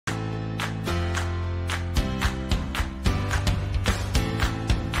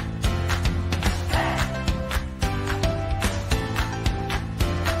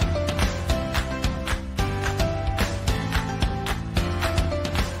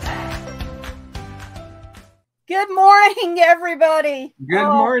Good morning, everybody. Good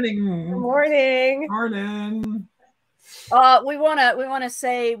morning. Good morning. Morning. We want to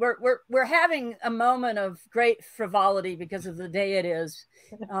say we're having a moment of great frivolity because of the day it is.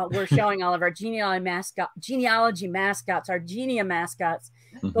 We're showing all of our genealogy mascots, our Genia mascots.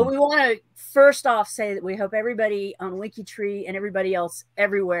 But we want to first off say that we hope everybody on WikiTree and everybody else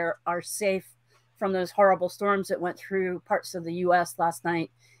everywhere are safe from those horrible storms that went through parts of the U.S. last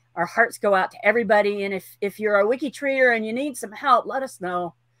night. Our hearts go out to everybody. And if you're a WikiTreeer and you need some help, let us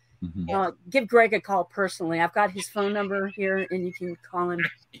know. Give Greg a call personally. I've got his phone number here and you can call him.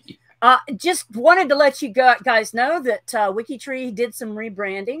 Just wanted to let you guys know that WikiTree did some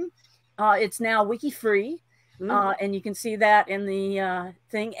rebranding. It's now WikiFree. And you can see that in the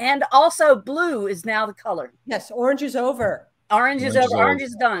thing. And also blue is now the color. Yes, orange is over. Orange is over. Orange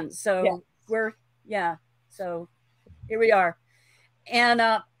is done. So so here we are. And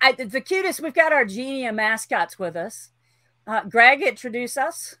the cutest, we've got our Genia mascots with us. Greg, introduce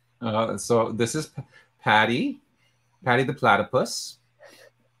us. So this is Patty the platypus,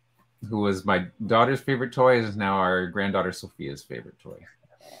 who was my daughter's favorite toy, and is now our granddaughter Sophia's favorite toy.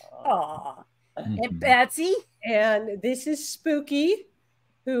 Aww. And Betsy. And this is Spooky,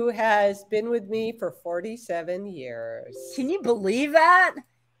 who has been with me for 47 years. Can you believe that?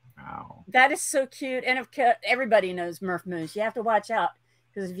 Wow. That is so cute. And everybody knows Murph Moose. You have to watch out,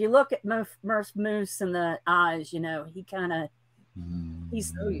 because if you look at Murph Moose in the eyes, you know, he kind of,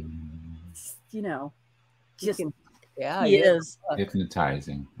 he's, you know, just, he is.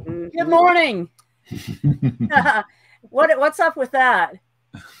 Hypnotizing. Good morning. What's up with that?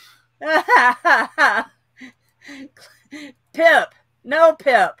 Pip. No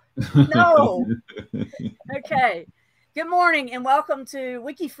Pip. No. Okay. Good morning and welcome to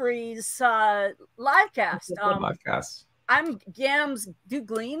WikiFree's livecast. I'm Gams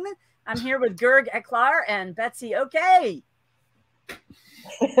Dugleen. I'm here with Gerg Eklar and Betsy. Okay.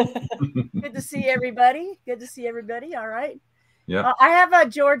 Good to see everybody. Good to see everybody. All right. Yeah. I have a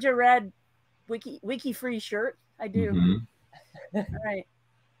Georgia Red WikiFree shirt. I do. All right.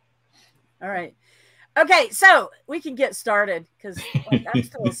 All right. Okay, so we can get started because I'm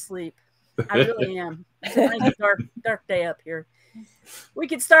still asleep. I really am. It's a nice dark day up here. We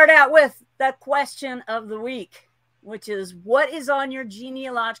could start out with the question of the week, which is, what is on your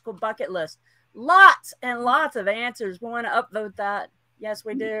genealogical bucket list? Lots and lots of answers. We want to upvote that. Yes,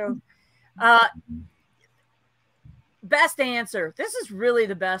 we do. Best answer. This is really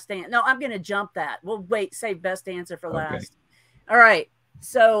the best answer. No, I'm going to jump that. We'll save best answer for last. All right.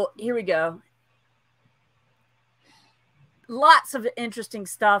 So here we go. Lots of interesting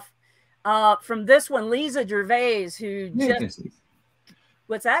stuff. From this one, Lisa Gervais, who just...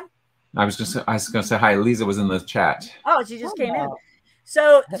 What's that? I was going to say hi. Lisa was in the chat. Oh, she just came in.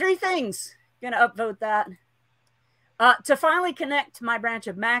 So 3 things. Going to upvote that. To finally connect to my branch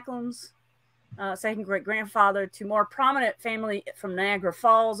of Macklins, second great-grandfather, to more prominent family from Niagara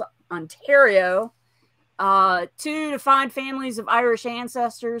Falls, Ontario. 2, to find families of Irish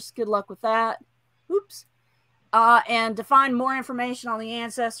ancestors. Good luck with that. Oops. And to find more information on the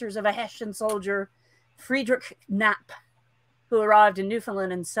ancestors of a Hessian soldier, Friedrich Knapp, who arrived in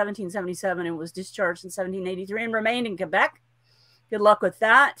Newfoundland in 1777 and was discharged in 1783 and remained in Quebec. Good luck with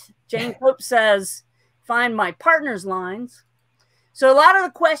that. Jane Pope says, find my partner's lines. So a lot of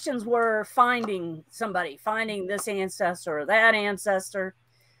the questions were finding somebody, finding this ancestor or that ancestor.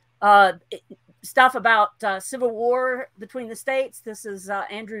 Stuff about Civil War between the states. This is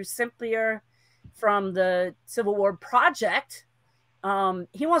Andrew Simplier from the Civil War Project.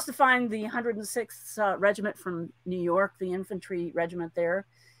 He wants to find the 106th Regiment from New York, the infantry regiment there.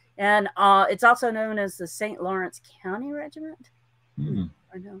 And it's also known as the St. Lawrence County Regiment.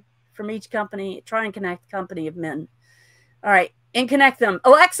 Or no, from each company, try and connect company of men. All right, and connect them.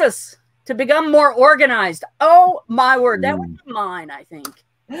 Alexis, to become more organized. Oh, my word, that would be mine, I think.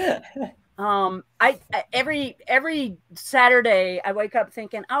 Every Saturday I wake up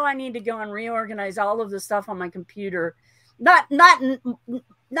thinking, oh, I need to go and reorganize all of the stuff on my computer. Not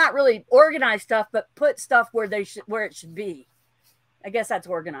really organize stuff, but put stuff where it should be. I guess that's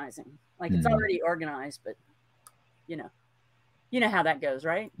organizing. Like it's already organized, but you know how that goes,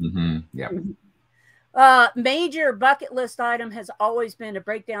 right? Yeah. Major bucket list item has always been to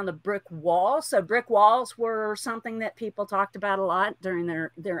break down the brick wall. So brick walls were something that people talked about a lot during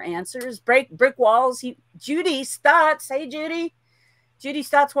their answers. Break brick walls. Judy Stutz. Hey, Judy. Judy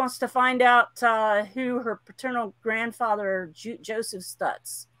Stutz wants to find out who her paternal grandfather, Joseph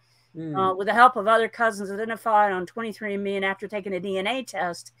Stutz, with the help of other cousins identified on 23andMe and after taking a DNA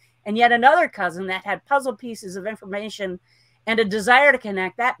test, and yet another cousin that had puzzle pieces of information and a desire to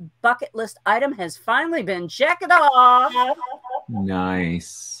connect, that bucket list item has finally been checked off.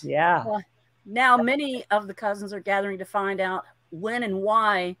 Nice. Yeah. Now, many of the cousins are gathering to find out when and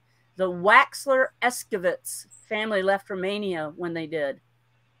why the Waxler-Escovitz family left Romania when they did.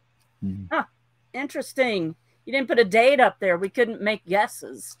 Huh. Interesting. You didn't put a date up there. We couldn't make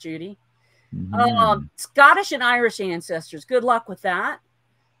guesses, Judy. Scottish and Irish ancestors. Good luck with that.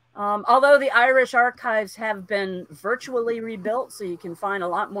 Although the Irish archives have been virtually rebuilt, so you can find a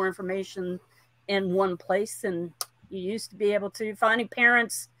lot more information in one place than you used to be able to. Finding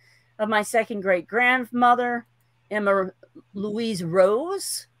parents of my second great grandmother, Emma Louise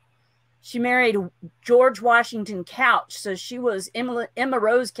Rose. She married George Washington Couch, so she was Emma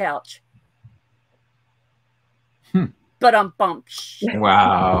Rose Couch. But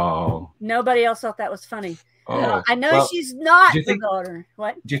wow. Nobody else thought that was funny. Oh, I know she's not the daughter.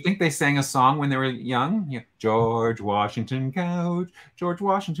 What? Do you think they sang a song when they were young? Yeah. George Washington Couch, George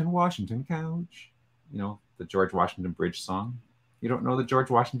Washington, Washington Couch. You know, the George Washington Bridge song. You don't know the George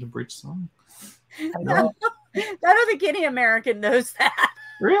Washington Bridge song? No. I don't think any American knows that.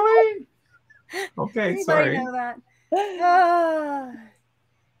 Really? Okay, Anybody sorry. know that?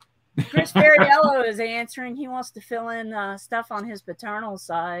 Chris Barriello is answering. He wants to fill in stuff on his paternal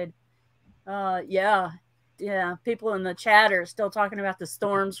side. Yeah. People in the chat are still talking about the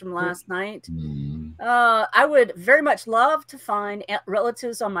storms from last night. I would very much love to find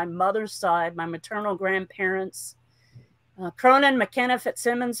relatives on my mother's side, my maternal grandparents. Cronin, McKenna,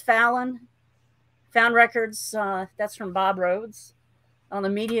 Fitzsimmons, Fallon. Found records. That's from Bob Rhodes on the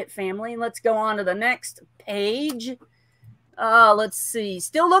immediate family. Let's go on to the next page. Let's see.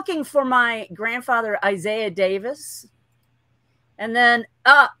 Still looking for my grandfather, Isaiah Davis. And then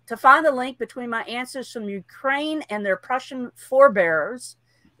to find the link between my ancestors from Ukraine and their Prussian forebears,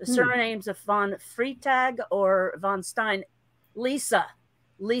 the surnames of von Freytag or von Stein. Lisa,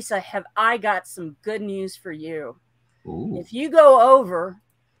 have I got some good news for you? Ooh. If you go over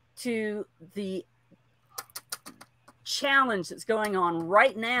to the challenge that's going on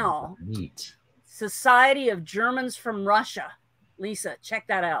right now, Neat. Society of Germans from Russia. Lisa, check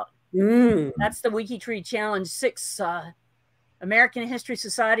that out. That's the WikiTree Challenge 6. American History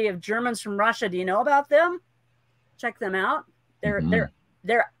Society of Germans from Russia. Do you know about them? Check them out. They're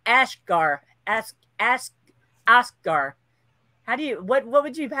Ashgar. Ashgar.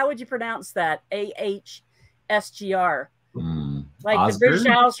 How would you pronounce that? AHSGR. Like Osgood? the British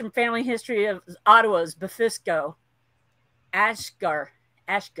Isles from Family History of Ottawa's Befisco. Ashgar.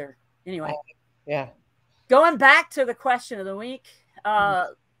 Anyway. Yeah. Going back to the question of the week,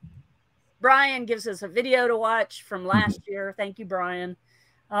 Brian gives us a video to watch from last year. Thank you, Brian.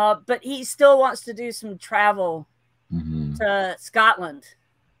 But he still wants to do some travel to Scotland.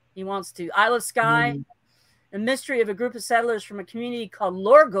 He wants to. Isle of Skye, the mystery of a group of settlers from a community called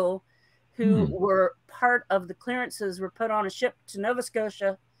Lorgal, who were part of the clearances, were put on a ship to Nova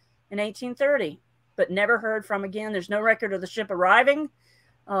Scotia in 1830, but never heard from again. There's no record of the ship arriving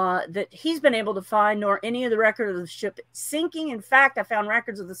that he's been able to find, nor any of the record of the ship sinking. In fact, I found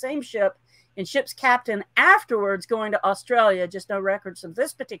records of the same ship and ship's captain afterwards going to Australia, just no records of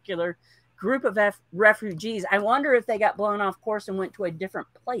this particular group of refugees. I wonder if they got blown off course and went to a different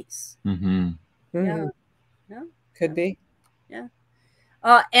place. Yeah. Could be. Yeah.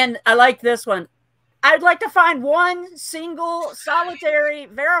 And I like this one. I'd like to find one single, solitary,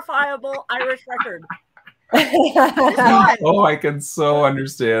 verifiable Irish record. Oh, I can so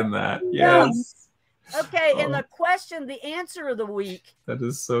understand that. Yes. Okay, and the answer of the week. That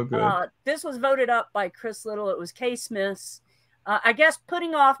is so good. This was voted up by Chris Little. It was Kay Smith's. I guess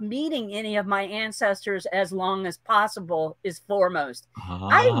putting off meeting any of my ancestors as long as possible is foremost.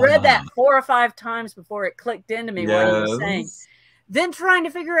 I read that 4 or 5 times before it clicked into me what he was saying. Then trying to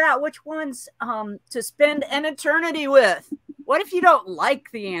figure out which ones to spend an eternity with. What if you don't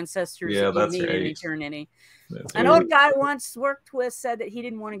like the ancestors that you need in eternity? An old guy once worked with said that he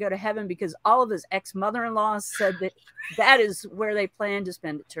didn't want to go to heaven because all of his ex-mother-in-laws said that is where they plan to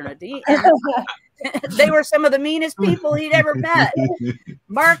spend eternity. And they were some of the meanest people he'd ever met.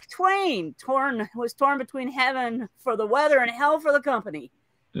 Mark Twain was torn between heaven for the weather and hell for the company.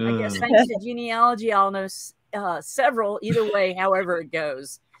 I guess thanks to genealogy, I'll know several either way, however it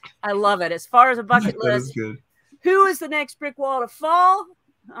goes. I love it. As far as a bucket list, who is the next brick wall to fall?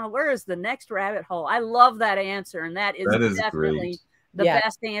 Where is the next rabbit hole? I love that answer, and that is definitely the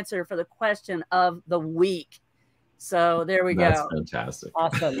best answer for the question of the week. So there we go. That's fantastic.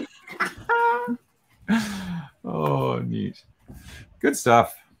 Awesome. Oh, neat. Good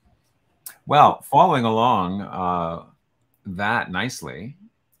stuff. Well, following along that nicely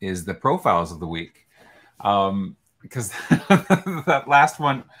is the profiles of the week. because that last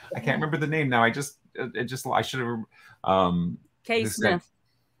one, I can't remember the name now. I should have. Kay Smith.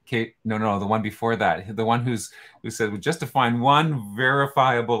 Kate, no, the one before that, the one who said just to find one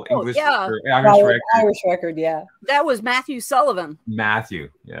verifiable English or Irish record, yeah. That was Matthew Sullivan. Matthew,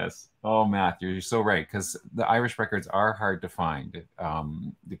 yes. Oh, Matthew, you're so right, because the Irish records are hard to find,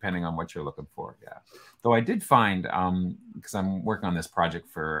 depending on what you're looking for. Yeah, though I did find, because I'm working on this project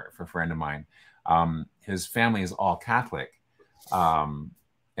for a friend of mine, his family is all Catholic,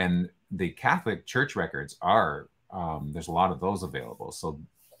 and the Catholic church records are there's a lot of those available. So.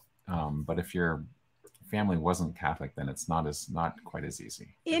 But if your family wasn't Catholic, then it's not quite as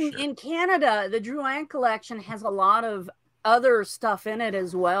easy. In Canada, the Drouin collection has a lot of other stuff in it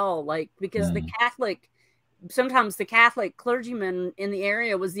as well, like because sometimes the Catholic clergyman in the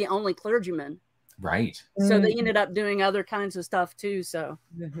area was the only clergyman. Right. So they ended up doing other kinds of stuff too. So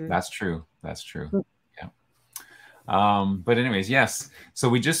that's true. That's true. Yeah. But anyways, yes. So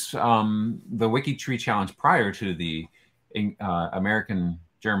we just the WikiTree challenge prior to the American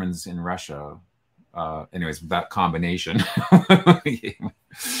Germans in Russia. Anyways, that combination.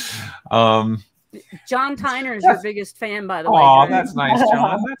 John Tyner is your biggest fan, by the way. Oh, that's nice,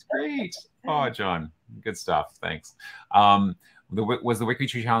 John. That's great. Oh, John, good stuff. Thanks. Was the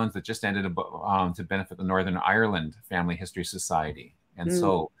WikiTree challenge that just ended to benefit the Northern Ireland Family History Society, and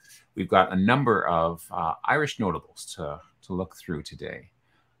so we've got a number of Irish notables to look through today.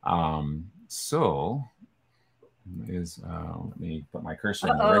 So. Let me put my cursor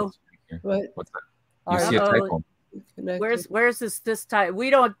on the right here. What's that? You see a typo? Where's this typo?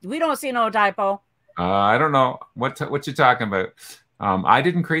 We don't see no typo. I don't know what you're talking about. I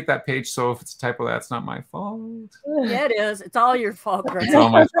didn't create that page, so if it's a typo, that's not my fault. Yeah, it is. It's all your fault, Greg. It's all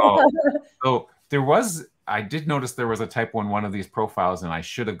my fault. So I did notice there was a typo in one of these profiles, and I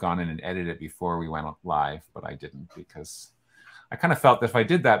should have gone in and edited it before we went live, but I didn't, because I kind of felt that if I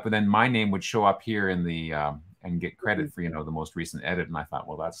did that, but then my name would show up here in the and get credit for the most recent edit, and I thought,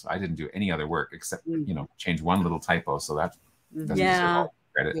 well, I didn't do any other work except change one little typo, so that doesn't deserve all the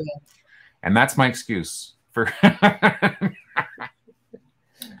credit. Yeah. And that's my excuse for.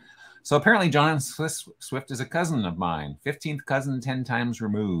 So apparently, Jonathan Swift is a cousin of mine, 15th cousin, 10 times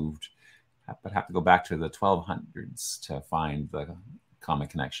removed, but have to go back to the 1200s to find the common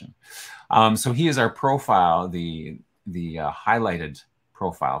connection. So he is our profile, the highlighted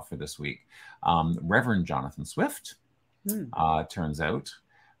profile for this week. Reverend Jonathan Swift, turns out,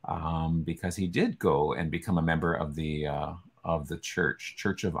 because he did go and become a member of the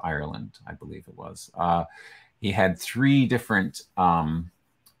Church of Ireland, I believe it was. He had 3 different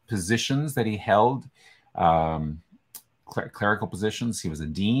positions that he held, clerical positions. He was a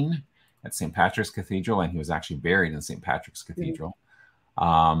dean at St. Patrick's Cathedral, and he was actually buried in St. Patrick's Cathedral.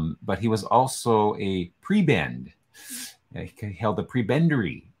 But he was also a prebend. He held the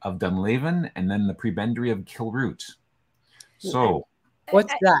prebendary of Dunlaven and then the prebendary of Kilroot. So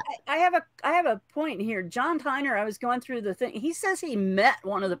what's that? I have a point here. John Tyner, I was going through the thing. He says he met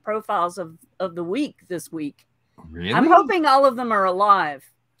one of the profiles of the week this week. Really? I'm hoping all of them are alive.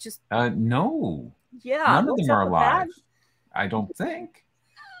 Just no. Yeah. None of them are alive. I don't think.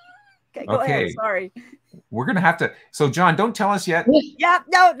 Okay, go ahead. Sorry. We're gonna have to. So, John, don't tell us yet. Yeah,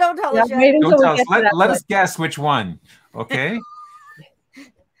 no, don't tell us yet. Don't tell us. Let us guess which one. Okay.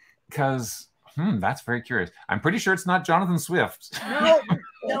 Because that's very curious. I'm pretty sure it's not Jonathan Swift.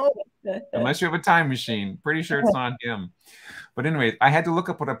 No. Unless you have a time machine. Pretty sure it's not him. But anyway, I had to look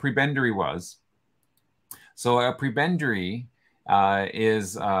up what a prebendary was. So a prebendary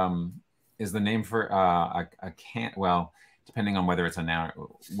is the name for a well, depending on whether it's a noun,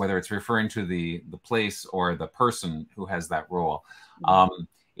 whether it's referring to the place or the person who has that role,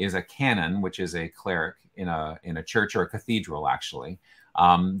 is a canon, which is a cleric in a church or a cathedral, actually,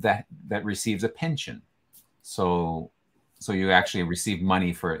 that receives a pension. So you actually receive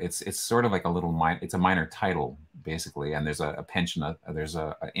money for it's sort of like a little it's a minor title basically, and there's a pension, there's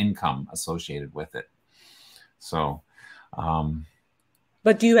a income associated with it. So,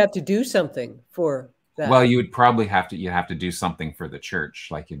 but do you have to do something for that? Well, you would probably have to do something for the church,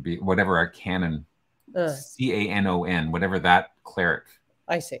 like it'd be whatever a canon, CANON, whatever that cleric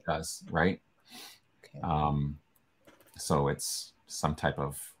does, right? Okay. So it's some type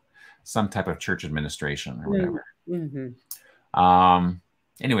of church administration or whatever. Mm-hmm.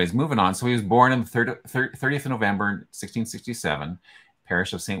 Anyways, moving on. So he was born on the 30th of November, 1667,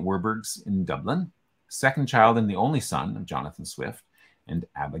 parish of St. Werburgh's in Dublin. Second child and the only son of Jonathan Swift and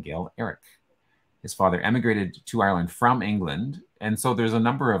Abigail Eric. His father emigrated to Ireland from England. And so there's a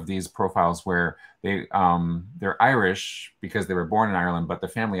number of these profiles where they're Irish because they were born in Ireland, but the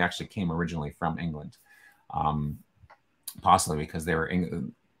family actually came originally from England. possibly because they were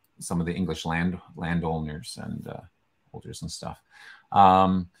some of the English landowners and holders and stuff.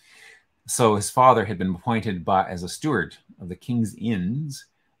 So his father had been appointed as a steward of the King's Inns,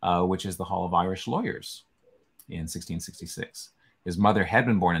 which is the Hall of Irish Lawyers, in 1666. His mother had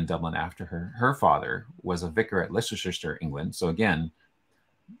been born in Dublin after her. Her father was a vicar at Leicestershire, England. So again,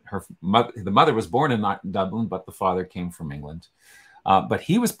 the mother was born in Dublin, but the father came from England. But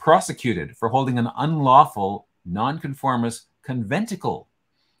he was prosecuted for holding an unlawful nonconformist conventicle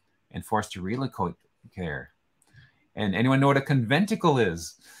and forced to relocate there. And anyone know what a conventicle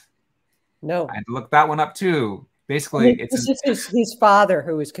is? No. I had to look that one up too. Basically, this is his father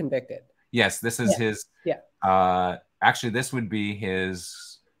who was convicted. Yes, this is his. Yeah. Actually, this would be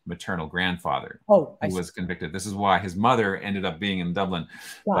his maternal grandfather who was convicted. This is why his mother ended up being in Dublin.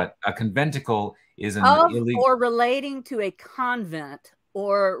 Yeah. But a conventicle is an illegal, or relating to a convent,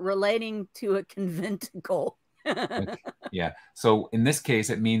 or relating to a conventicle. Yeah. So in this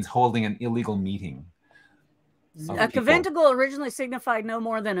case, it means holding an illegal meeting. A conventicle originally signified no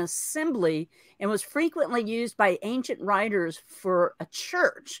more than assembly and was frequently used by ancient writers for a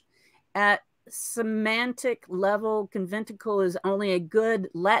church. At semantic level, conventicle is only a good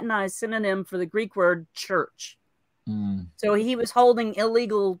Latinized synonym for the Greek word church. So he was holding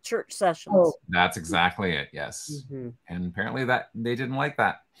illegal church sessions. Oh. That's exactly it. Yes. And apparently that they didn't like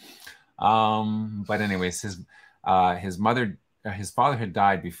that. But anyways, his father had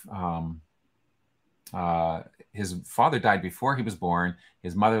died before. His father died before he was born.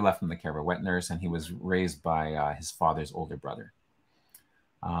 His mother left him the care of a wet nurse, and he was raised by his father's older brother.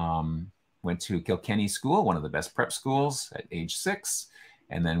 Went to Kilkenny School, one of the best prep schools, at age 6,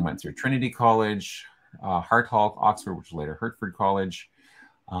 and then went through Trinity College, Hart Hall, Oxford, which was later Hertford College.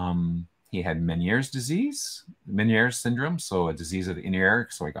 He had Meniere's syndrome, so a disease of the inner ear.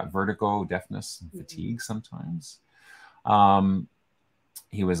 So he got vertigo, deafness, and fatigue sometimes.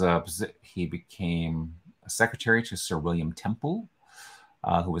 He became a secretary to Sir William Temple,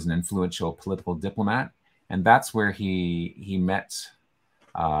 who was an influential political diplomat, and that's where he met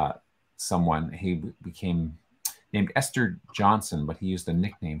someone. He became named Esther Johnson, but he used a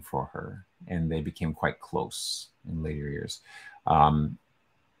nickname for her, and they became quite close in later years.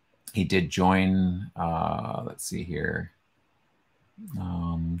 He did join, let's see here.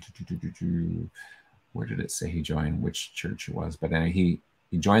 Where did it say he joined, which church it was? But anyway, he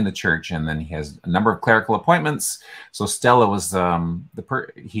joined the church, and then he has a number of clerical appointments. So Stella was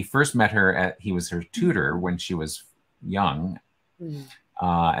he first met her he was her tutor when she was young.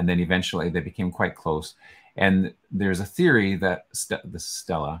 And then eventually they became quite close. And there's a theory that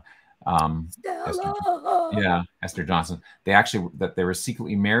Stella, Esther Johnson, that they were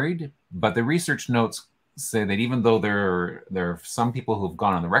secretly married, but the research notes say that even though there are some people who've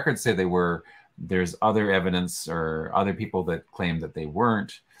gone on the record say they were, there's other evidence or other people that claim that they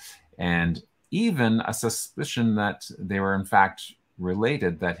weren't, and even a suspicion that they were in fact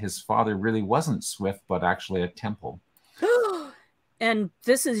related, that his father really wasn't Swift, but actually a Temple. And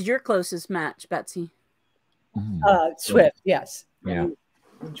this is your closest match, Betsy. Swift, yes. Yeah.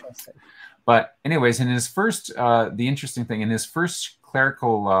 Interesting. But anyways, in his first, the interesting thing, in his first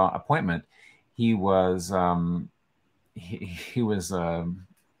clerical appointment, he was, where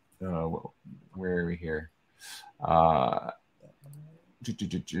are we here? Now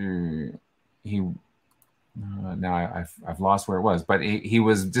I've lost where it was, but he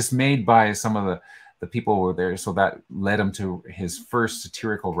was dismayed by some of the people who were there, so that led him to his first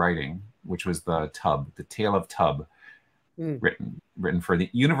satirical writing, which was the Tale of Tub, written for the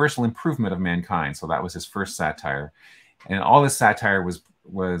universal improvement of mankind. So that was his first satire, and all this satire was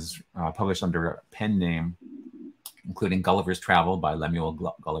published under a pen name, including Gulliver's Travel by Lemuel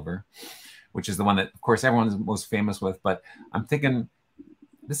Gulliver, which is the one that, of course, everyone's most famous with. But I'm thinking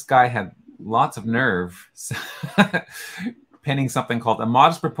this guy had lots of nerve penning something called A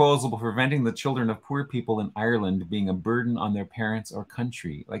Modest Proposal for Preventing the Children of Poor People in Ireland Being a Burden on Their Parents or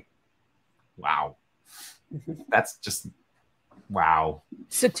Country. Like, wow. That's just, wow.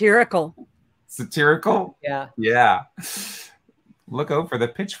 Satirical. Satirical? Yeah. Yeah. Look out for the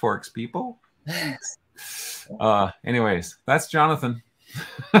pitchforks, people. Anyways, that's Jonathan.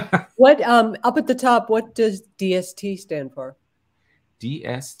 What up at the top, what does DST stand for?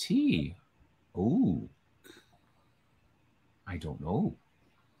 DST. Oh, I don't know.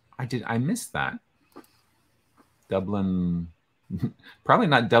 I missed that. Dublin, probably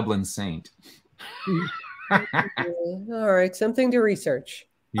not Dublin Saint. All right, something to research.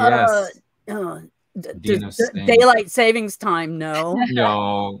 Yes. Daylight savings time, no.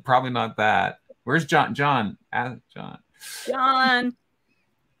 No, probably not that. Where's John? John. John.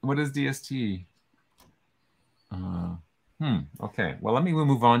 What is DST? Okay. Well, let me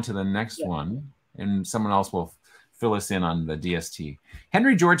move on to the next one, and someone else will fill us in on the DST.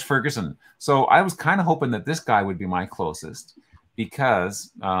 Henry George Ferguson. So I was kind of hoping that this guy would be my closest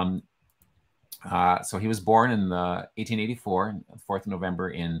because so he was born in 1884, 4th of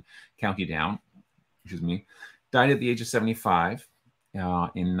November in County Down. Excuse me. Died at the age of 75 in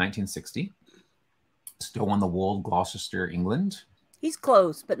 1960. Still won the Wold, Gloucester, England. He's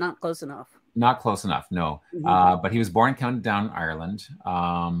close, but not close enough. Not close enough, no. But he was born in County Down, Ireland.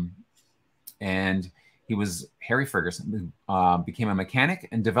 And he was Harry Ferguson, who became a mechanic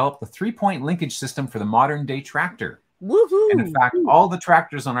and developed the 3-point linkage system for the modern day tractor. Woohoo! And in fact, all the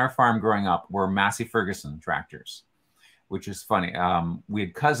tractors on our farm growing up were Massey Ferguson tractors, which is funny. We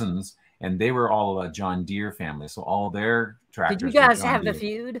had cousins, and they were all a John Deere family, so all their tractors. Did you guys have the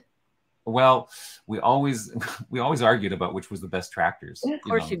feud? Well, we always argued about which was the best tractors. Of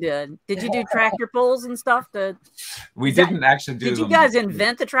course you did. Did you do tractor pulls and stuff? We didn't actually do. Did you guys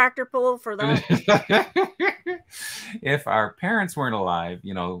invent the tractor pull for that? If our parents weren't alive,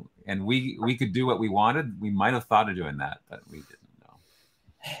 and we could do what we wanted, we might have thought of doing that, but we didn't know.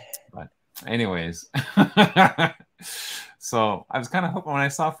 But anyways, so I was kind of hoping when I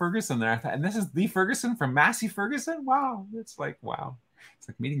saw Ferguson there, I thought, and this is the Ferguson from Massey Ferguson? Wow. It's like, wow. It's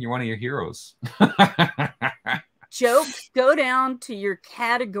like meeting one of your heroes. Joke, go down to your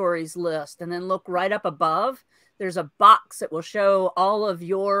categories list and then look right up above. There's a box that will show all of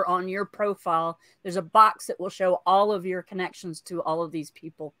on your profile. There's a box that will show all of your connections to all of these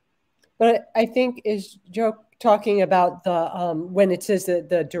people. But I think is Joe talking about the when it says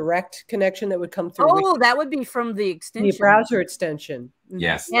the direct connection that would come through. Oh, that would be from the extension. The browser extension.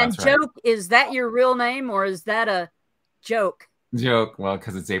 Yes. And that's Joke, is that your real name or is that a joke? Joke. Well,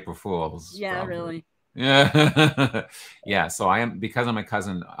 because it's April Fool's. Yeah, probably. really. Yeah. Yeah. So because I'm a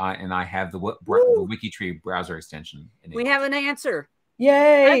cousin and I have the WikiTree browser extension. We have an answer.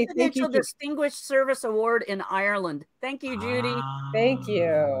 Yay. Presidential Distinguished Service Award in Ireland. Thank you, Judy. Thank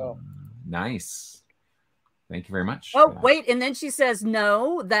you. Nice. Thank you very much. Oh, wait. And then she says,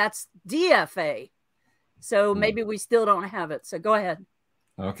 no, that's DFA. So maybe we still don't have it. So go ahead.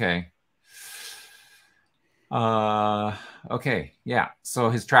 Okay. Okay. Yeah. So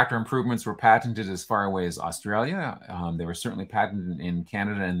his tractor improvements were patented as far away as Australia. They were certainly patented in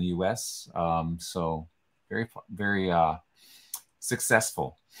Canada and the US. So very, very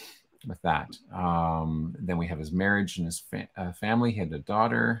successful with that. Then we have his marriage and his family. He had a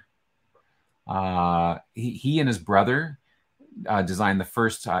daughter. He and his brother designed the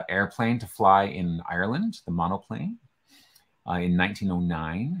first airplane to fly in Ireland, the monoplane, in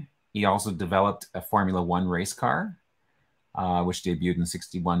 1909. He also developed a Formula One race car, which debuted in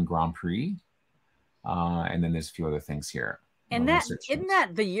 '61 Grand Prix. And then there's a few other things here. And isn't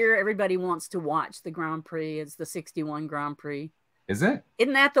that the year everybody wants to watch the Grand Prix? It's the '61 Grand Prix. Is it?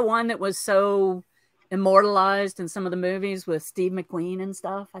 Isn't that the one that was so immortalized in some of the movies with Steve McQueen and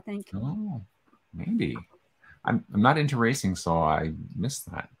stuff, I think? Oh, maybe. I'm not into racing, so I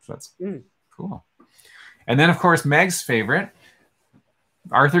missed that. So that's cool. And then, of course, Meg's favorite,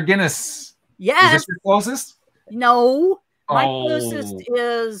 Arthur Guinness. Yes. Is this your closest? No. My closest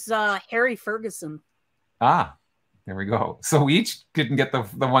is Harry Ferguson. Ah, there we go. So we each couldn't get the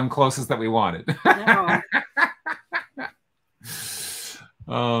one closest that we wanted. No.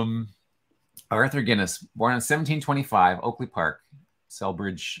 Arthur Guinness, born in 1725, Oakley Park,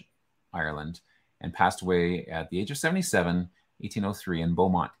 Selbridge, Ireland, and passed away at the age of 77, 1803, in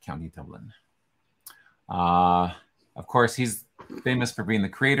Beaumont, County Dublin. Of course, he's famous for being the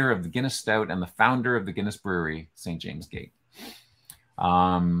creator of the Guinness Stout and the founder of the Guinness Brewery, St. James Gate.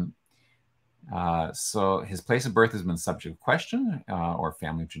 So his place of birth has been subject to question or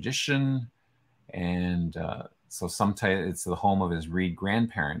family tradition. And so sometimes it's the home of his Reed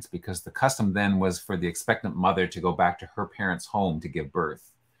grandparents, because the custom then was for the expectant mother to go back to her parents' home to give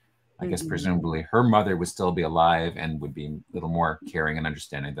birth. I guess presumably her mother would still be alive and would be a little more caring and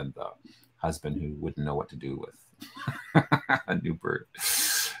understanding than the husband, who wouldn't know what to do with a new birth.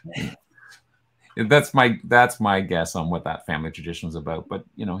 That's my guess on what that family tradition was about. But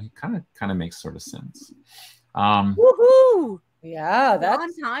he kind of makes sort of sense. Woohoo! Yeah,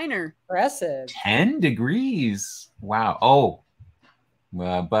 that's Tyner. Impressive. 10 degrees. Wow. Oh,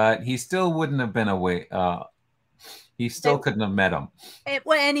 but he still wouldn't have been away. He still couldn't have met him.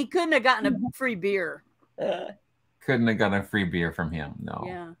 And he couldn't have gotten a free beer. Couldn't have gotten a free beer from him. No.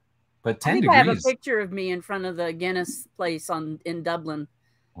 Yeah. But 10 degrees. I have a picture of me in front of the Guinness place in Dublin.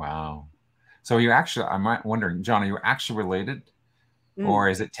 Wow. So I'm wondering, John, are you actually related? Or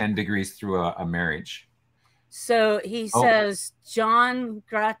is it 10 degrees through a marriage? So he Oh. says, John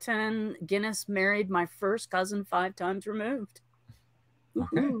Grattan Guinness married my first cousin 5 times removed.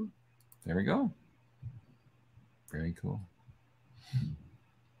 Okay. There we go. Very cool.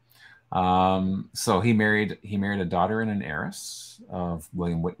 So he married a daughter and an heiress of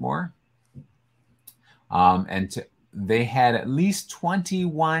William Whitmore. And they had at least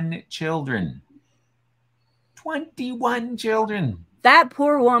 21 children. 21 children. That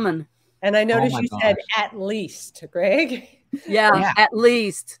poor woman. And I noticed you said gosh. at least, Greg. Yeah, at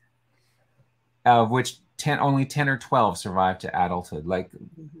least. Of which only 10 or 12 survived to adulthood. Like,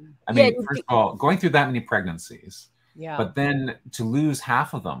 I mean, first of all, going through that many pregnancies. Yeah. But then to lose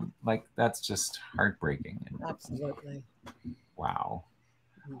half of them, like, that's just heartbreaking. Absolutely. Wow.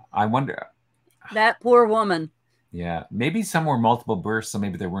 I wonder. That poor woman. Yeah, maybe some were multiple births, so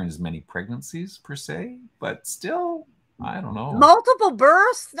maybe there weren't as many pregnancies per se, but still, I don't know. Multiple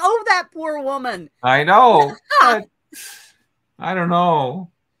births? Oh, that poor woman. I know. But I don't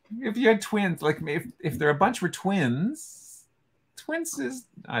know. If you had twins, like if there a bunch were twins is,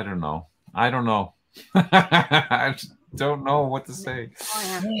 I don't know. I don't know. I don't know what to say.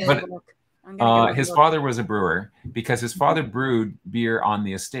 But his father was a brewer because his father brewed beer on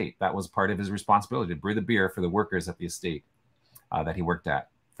the estate. That was part of his responsibility, to brew the beer for the workers at the estate that he worked at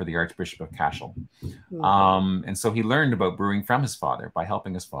for the Archbishop of Cashel. And so he learned about brewing from his father by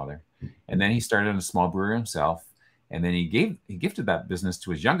helping his father. And then he started a small brewery himself. And then he gifted that business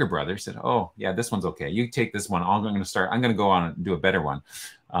to his younger brother. He said, "Oh, yeah, this one's okay. You take this one. I'm going to go on and do a better one."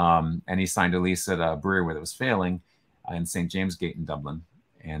 And he signed a lease at a brewery that was failing in St. James Gate in Dublin.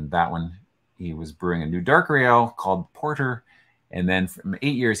 And that one, he was brewing a new darker ale called Porter. And then from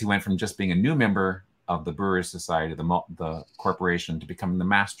 8 years, he went from just being a new member of the Brewers Society, the corporation, to becoming the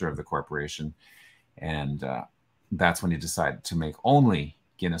master of the corporation. And that's when he decided to make only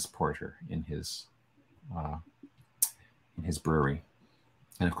Guinness Porter in his brewery.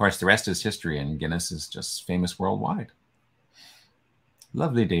 And of course, the rest is history, and Guinness is just famous worldwide.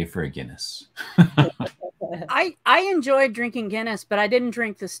 Lovely day for a Guinness. I enjoyed drinking Guinness, but I didn't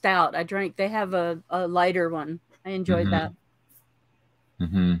drink the stout. They have a lighter one. I enjoyed that.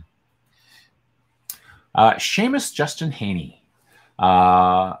 Seamus Justin Haney.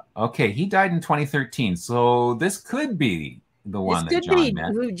 Okay, he died in 2013. So this could be the one that John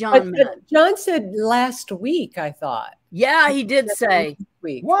met. Who John met. But John said last week, I thought. Yeah, he did say.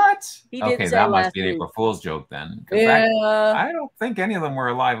 What? He did okay, say that must be an week. April Fool's joke then. Yeah. I don't think any of them were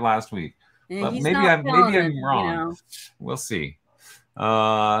alive last week. But maybe I'm wrong. You know. We'll see.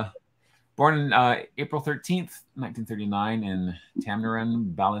 Born April 13th, 1939 in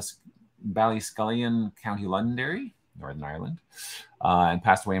Tamnaran, Ballyscullion, County Londonderry, Northern Ireland, and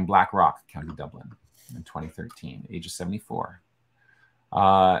passed away in Blackrock, County Dublin in 2013, age of 74.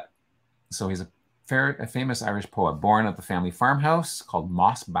 So he's a famous Irish poet, born at the family farmhouse called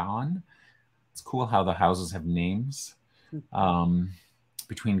Moss Bawn. It's cool how the houses have names.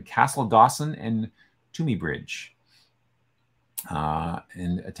 Between Castle Dawson and Toomybridge.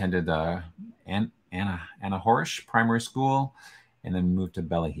 And attended Anna Horish Primary School, and then moved to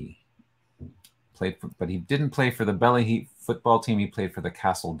Bellaghy. But he didn't play for the Bellaghy football team. He played for the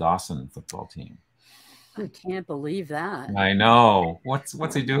Castle Dawson football team. I can't believe that. I know. What's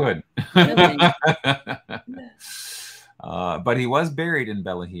he doing? But he was buried in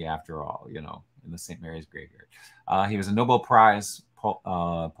Bellaghy after all, in the St. Mary's graveyard. He was a Nobel Prize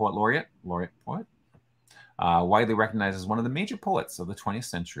poet laureate, widely recognized as one of the major poets of the 20th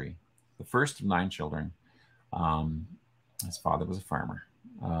century, the first of 9 children. His father was a farmer.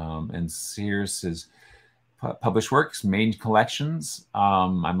 And here's his published works, main collections.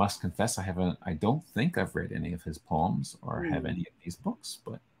 I must confess, I don't think I've read any of his poems or have any of these books,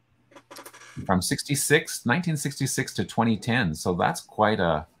 but from 1966 to 2010. So that's quite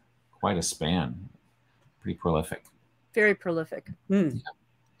a span. Pretty prolific. Very prolific. Yeah.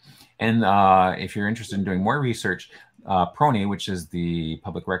 And if you're interested in doing more research, Prony, which is the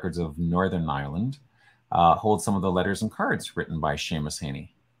public records of Northern Ireland, holds some of the letters and cards written by Seamus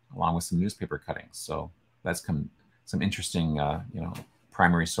Haney, along with some newspaper cuttings. So that's some interesting,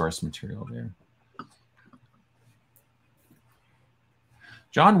 primary source material there.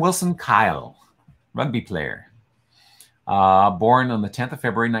 John Wilson Kyle, rugby player. Born on the 10th of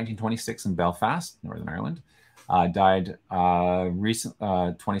February, 1926 in Belfast, Northern Ireland. Died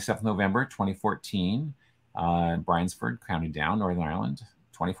 27th November 2014 in Bryansford, County Down, Northern Ireland,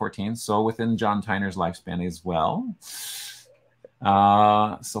 2014. So within John Tyner's lifespan as well.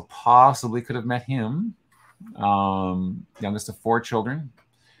 So possibly could have met him. Youngest of 4 children.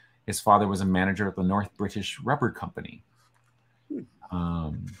 His father was a manager at the North British Rubber Company.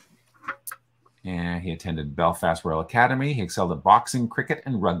 And he attended Belfast Royal Academy. He excelled at boxing, cricket,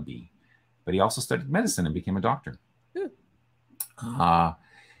 and rugby. But he also studied medicine and became a doctor.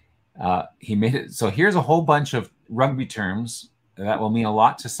 He made it. So here's a whole bunch of rugby terms that will mean a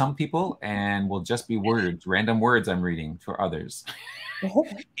lot to some people and will just be words, random words I'm reading for others.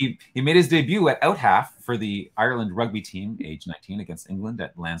 He made his debut at out half for the Ireland rugby team, age 19, against England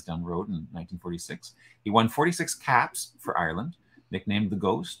at Lansdowne Road in 1946. He won 46 caps for Ireland, nicknamed the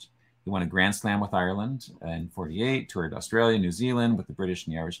Ghost. He won a Grand Slam with Ireland in 48, toured Australia, New Zealand with the British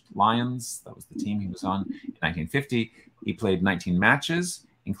and the Irish Lions. That was the team he was on in 1950. He played 19 matches,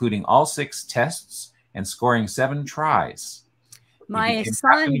 including all 6 tests and scoring 7 tries. My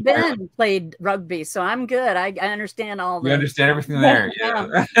son Ben played rugby, so I'm good. I understand all that. You understand everything there.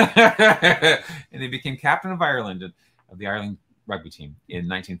 Yeah. And he became captain of Ireland, of the Ireland rugby team in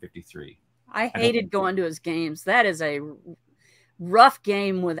 1953. I hated going to his games. That is a rough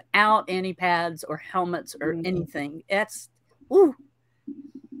game without any pads or helmets or anything. That's, ooh.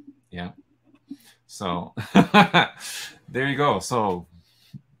 Yeah. So there you go. So,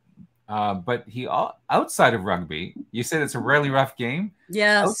 but he outside of rugby, you said it's a really rough game.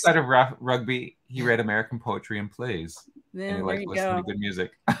 Yes. Outside of rugby, he read American poetry and plays. Yeah, and he liked listening to good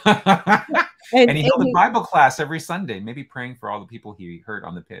music. And he held a Bible class every Sunday, maybe praying for all the people he heard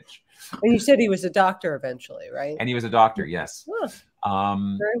on the pitch. And you said he was a doctor eventually, right? And he was a doctor, yes. Very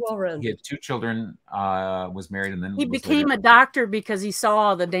well rounded. He had 2 children, was married, and then he became a doctor because he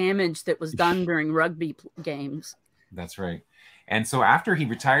saw the damage that was done during rugby games. That's right. And so after he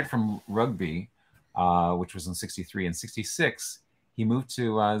retired from rugby, which was in 63 and 66, he moved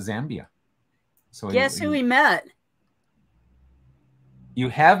to Zambia. So guess who he met? You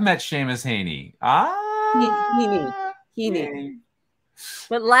have met Seamus Heaney. Heaney.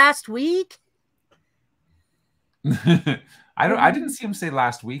 But last week? I didn't see him say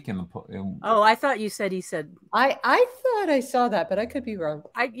last week in the. Oh, I thought you said he said. I thought I saw that, but I could be wrong.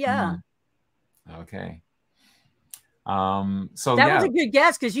 Yeah. Okay. So that was a good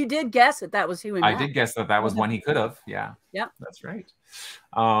guess because you did guess that was who he met. I did guess that was one he could have. Yeah. Yeah. That's right.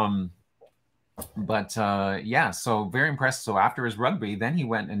 But yeah, so very impressed. So after his rugby, then he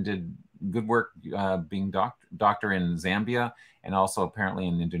went and did good work being doctor in Zambia and also apparently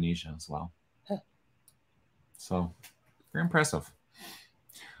in Indonesia as well. So very impressive.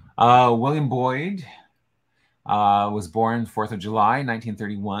 William Boyd was born 4th of July,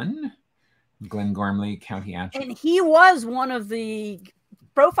 1931, Glengormley, County Antrim. And he was one of the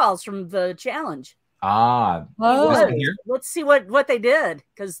profiles from the challenge. Let's see what they did,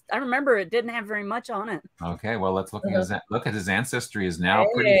 because I remember it didn't have very much on it. Okay, well, let's look at his ancestry is now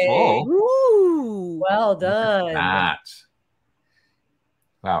pretty full. Ooh, well done. That.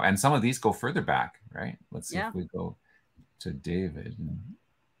 Wow, and some of these go further back, right? Let's see if we go to David.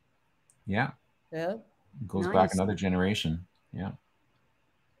 Yeah. It goes back another generation. Yeah.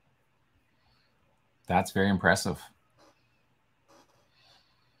 That's very impressive.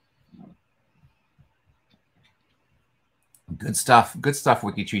 Good stuff. Good stuff,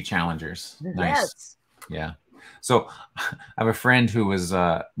 WikiTree challengers. Nice. Yes. Yeah. So I have a friend who was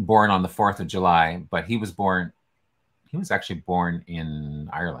born on the 4th of July, but he was actually born in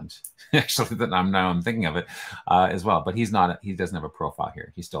Ireland. Actually, now I'm thinking of it as well. But he doesn't have a profile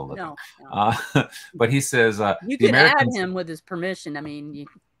here. He's still living. No. But he says you could add him with his permission. I mean,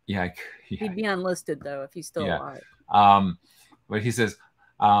 he'd be unlisted though if he's still alive. But he says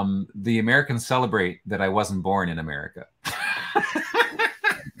the Americans celebrate that I wasn't born in America.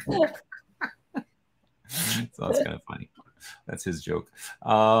 So that's kind of funny. That's his joke.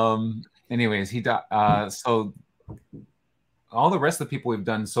 Anyways, he died. So all the rest of the people we've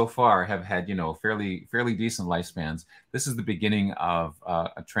done so far have had, fairly decent lifespans. This is the beginning of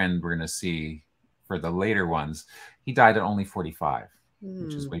a trend we're going to see for the later ones. He died at only 45,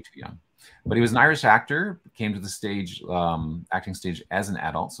 which is way too young. But he was an Irish actor, came to the stage, acting stage as an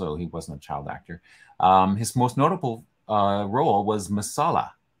adult, so he wasn't a child actor. His most notable role was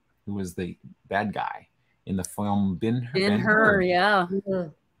Masala, who was the bad guy in the film Ben-Hur. Yeah.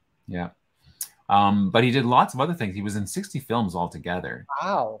 Yeah. But he did lots of other things. He was in 60 films altogether.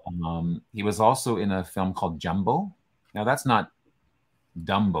 Wow. He was also in a film called Jumbo. Now, that's not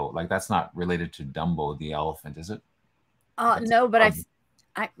Dumbo. Like, that's not related to Dumbo the elephant, is it? No, but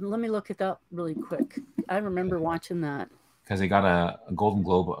let me look it up really quick. I remember watching that. Because he got a Golden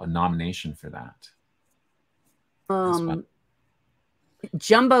Globe nomination for that.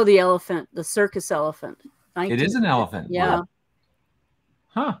 Jumbo the elephant, the circus elephant. It is an elephant. Yeah. Wow.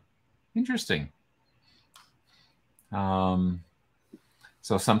 Huh. Interesting.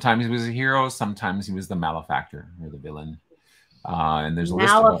 So sometimes he was a hero, sometimes he was the malefactor or the villain. And there's a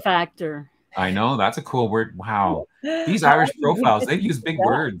malefactor. I know, that's a cool word. Wow. These Irish profiles, they use big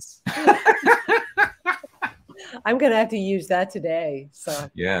words. I'm going to have to use that today. So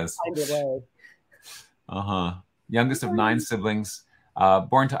yes. find a way. Youngest of 9 siblings,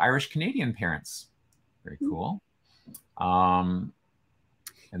 born to Irish Canadian parents. Very cool.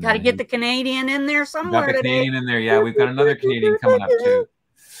 Got to get the Canadian in there somewhere. Got the Canadian in there. Yeah, we've got another Canadian coming up too.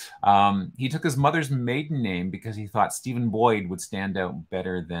 He took his mother's maiden name because he thought Stephen Boyd would stand out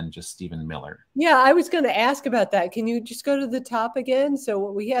better than just Stephen Miller. Yeah, I was going to ask about that. Can you just go to the top again? So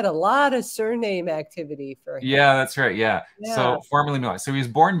we had a lot of surname activity for him. Yeah, that's right. Yeah. So formerly Miller. So he was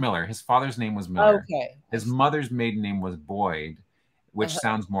born Miller. His father's name was Miller. Okay. His mother's maiden name was Boyd, which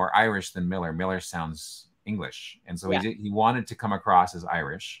sounds more Irish than Miller. Miller sounds English, and so he wanted to come across as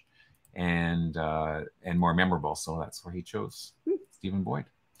Irish and more memorable. So that's where he chose Stephen Boyd.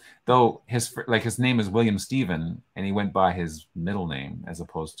 Though his name is William Stephen, and he went by his middle name as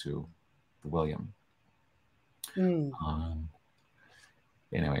opposed to the William.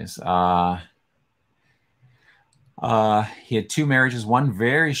 Anyways, he had 2 marriages, one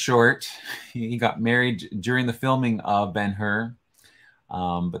very short. He got married during the filming of Ben-Hur,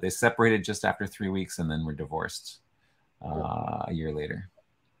 but they separated just after 3 weeks and then were divorced a year later.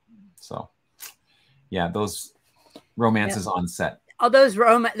 So, yeah, those romances on set. Oh, those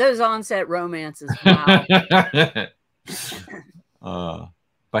on-set romances. Wow.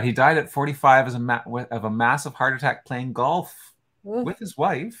 But he died at 45 of a massive heart attack playing golf with his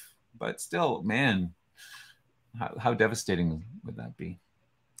wife. But still, man, how devastating would that be?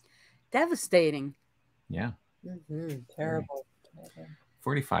 Devastating. Yeah. Terrible.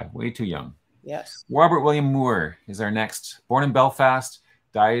 45, way too young. Yes. Robert William Moore is our next. Born in Belfast,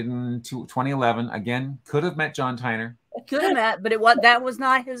 died in 2011. Again, could have met John Tyner. Could have met, but that was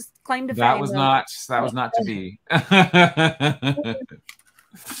not his claim to fame. That was not to be.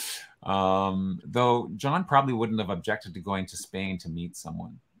 Though John probably wouldn't have objected to going to Spain to meet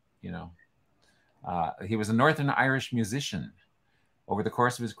someone, you know. He was a Northern Irish musician. Over the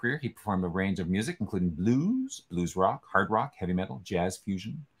course of his career, he performed a range of music, including blues, blues rock, hard rock, heavy metal, jazz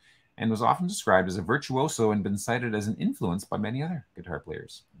fusion, and was often described as a virtuoso and been cited as an influence by many other guitar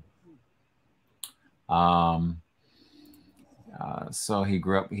players. So he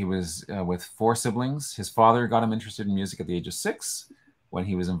grew up, he was with 4 siblings. His father got him interested in music at the age of 6 when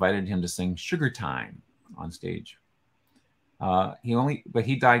he was invited him to sing Sugar Time on stage. But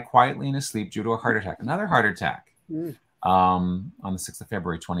he died quietly in his sleep due to a heart attack, another heart attack, on the 6th of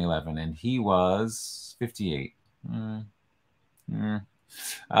February, 2011. And he was 58.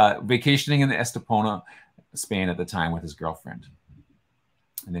 Vacationing in the Estepona, Spain at the time with his girlfriend.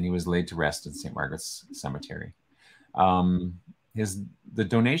 And then he was laid to rest in St. Margaret's Cemetery. The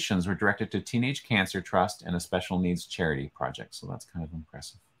donations were directed to Teenage Cancer Trust and a special needs charity project. So that's kind of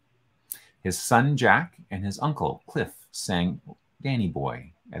impressive. His son, Jack, and his uncle, Cliff, sang Danny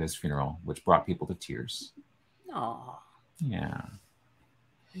Boy at his funeral, which brought people to tears. Aww. Yeah.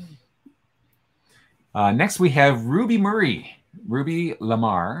 Next, we have Ruby Murray. Ruby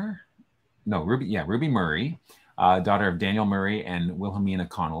Murray, daughter of Daniel Murray and Wilhelmina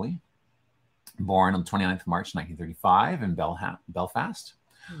Connolly. Born on the 29th of March, 1935 in Belfast.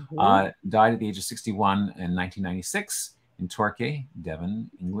 Died at the age of 61 in 1996 in Torquay, Devon,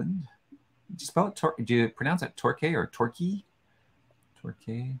 England. Do you pronounce it Torquay or Torquay?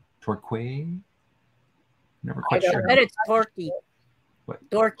 Torquay? Never quite sure. I bet it's Torquay. What?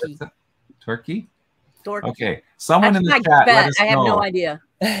 Torquay. Torquay? Torquay. Okay. Someone in the chat, let us know. I have no idea.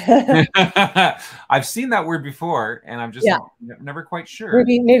 I've seen that word before, and I'm just never quite sure.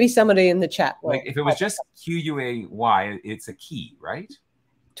 Maybe somebody in the chat. Like if it was just Quay, it's a key, right?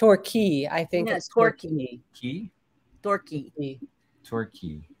 Torquay, I think it's Torquay. Key? Torquay.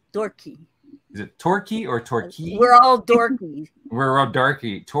 Torquay. Torquay. Is it Torquay or Torquay? We're all dorky. We're all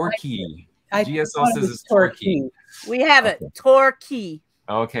darky. Torquay. GSL says it's Torquay. We have it. Torquay.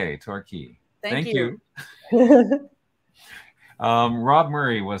 Okay, Torquay. Thank you. Rob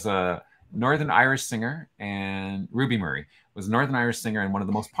Murray was a Northern Irish singer, and Ruby Murray was a Northern Irish singer and one of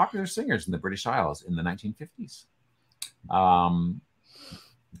the most popular singers in the British Isles in the 1950s.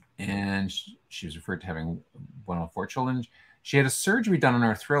 And she was referred to having one of 4 children. She had a surgery done on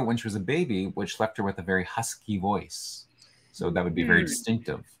her throat when she was a baby, which left her with a very husky voice. So that would be very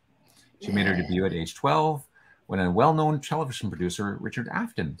distinctive. She made her debut at age 12 when a well-known television producer, Richard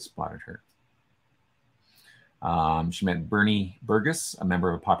Afton, spotted her. She met Bernie Burgess, a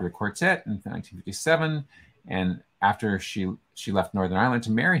member of a popular quartet, in 1957, and after she left Northern Ireland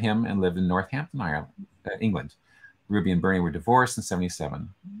to marry him and lived in Northampton, England. Ruby and Bernie were divorced in 1977.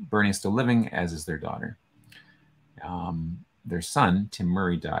 Bernie is still living, as is their daughter. their son, Tim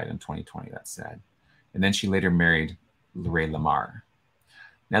Murray, died in 2020. That's sad. And then she later married Ray Lamar.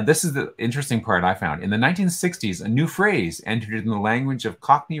 Now, this is the interesting part I found. In the 1960s, a new phrase entered in the language of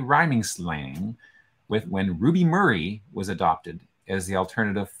Cockney rhyming slang when Ruby Murray was adopted as the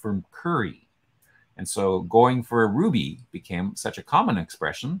alternative for curry. And so going for a ruby became such a common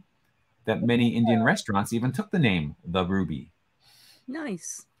expression that many Indian restaurants even took the name The Ruby.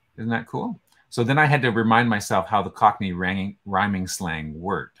 Nice. Isn't that cool? So then I had to remind myself how the Cockney rhyming slang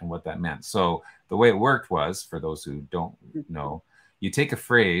worked and what that meant. So the way it worked was, for those who don't know, you take a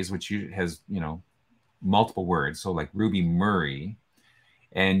phrase which has, multiple words, so like Ruby Murray,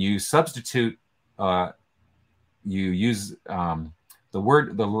 and you substitute, you use the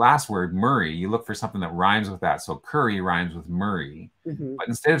last word, Murray, you look for something that rhymes with that. So curry rhymes with Murray. Mm-hmm. But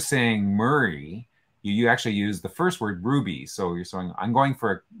instead of saying Murray, you actually use the first word, ruby. So you're saying, I'm going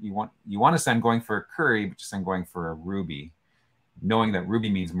for, you want to say I'm going for a curry, but just I'm going for a ruby, knowing that ruby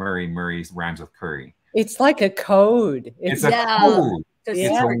means Murray, Murray rhymes with curry. It's like a code. It's a code.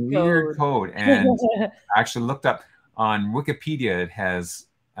 It's a weird code. And I actually looked up on Wikipedia, it has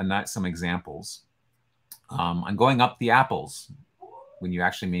some examples. I'm going up the apples, when you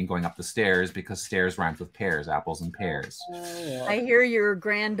actually mean going up the stairs, because stairs rhymes with pears, apples and pears. I hear your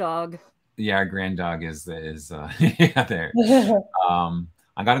grand dog. Yeah, our grand dog is yeah, there. I'm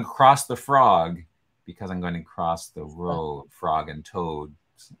going to cross the frog because I'm going to cross the road, frog and toad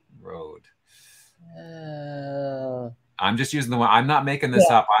road. I'm just using the one. I'm not making this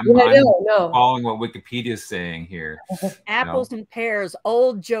up. I'm following what Wikipedia is saying here. Apples and pears,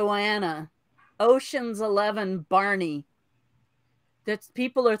 Old Joanna, Ocean's 11, Barney. That's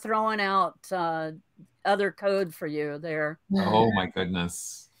people are throwing out other code for you there. Oh my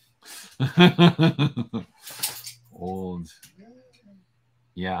goodness. Old.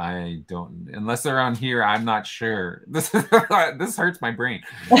 Yeah, I don't, unless they're on here, I'm not sure. This hurts my brain.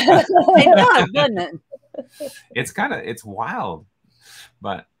 It does, doesn't it? It's wild.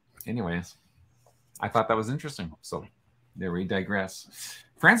 But anyways, I thought that was interesting. So there we digress.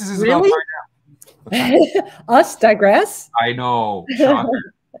 Francis is really? Us digress? I know.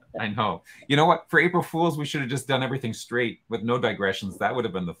 Shocker. I know. You know what? For April Fools, we should have just done everything straight with no digressions. That would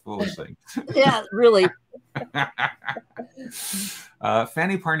have been the foolish thing. Yeah, really.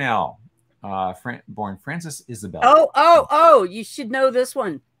 Fanny Parnell, born Frances Isabel. Oh, you should know this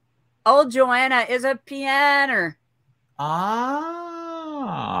one. Old Joanna is a piano.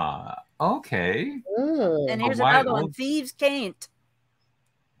 Ah, okay. And here's another one. Thieves Can't.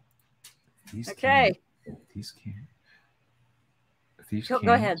 Okay. Thieves Can't.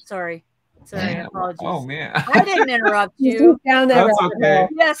 Go ahead. Sorry, apologies. Oh man, I didn't interrupt you. That's okay.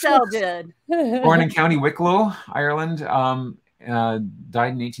 Yes, Elle did. Born in County Wicklow, Ireland, died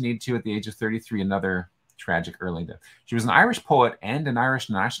in 1882 at the age of 33. Another tragic early death. She was an Irish poet and an Irish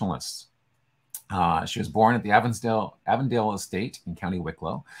nationalist. She was born at the Avondale Estate in County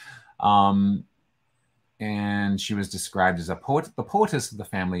Wicklow, and she was described as a poet. The poetess of the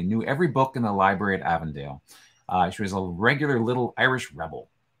family, knew every book in the library at Avondale. She was a regular little Irish rebel,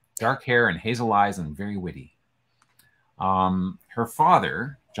 dark hair and hazel eyes and very witty. Her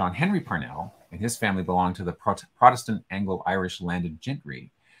father, John Henry Parnell, and his family belonged to the Protestant Anglo-Irish landed gentry,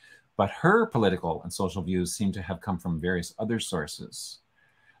 but her political and social views seem to have come from various other sources.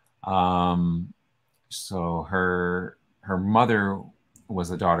 So her mother was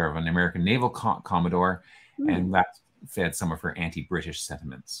the daughter of an American naval commodore, and that fed some of her anti-British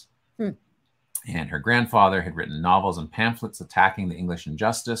sentiments. And her grandfather had written novels and pamphlets attacking the English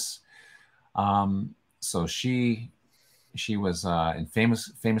injustice. So she was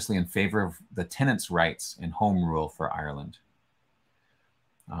famously in favor of the tenants' rights and home rule for Ireland.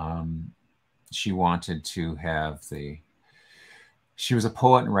 She wanted to have she was a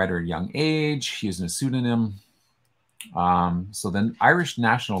poet and writer at a young age, using a pseudonym. So the Irish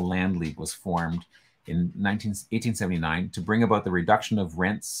National Land League was formed in 1879 to bring about the reduction of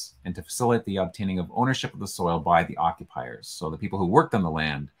rents and to facilitate the obtaining of ownership of the soil by the occupiers. So the people who worked on the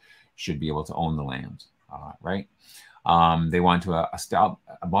land should be able to own the land, right? They wanted to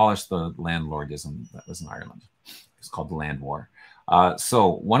abolish the landlordism that was in Ireland. It's called the Land War.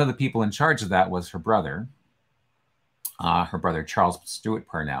 So one of the people in charge of that was her brother Charles Stewart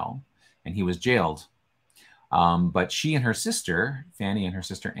Parnell, and he was jailed. But she and her sister, Fanny, and her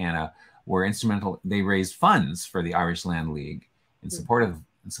sister Anna, were instrumental. They raised funds for the Irish Land League in support of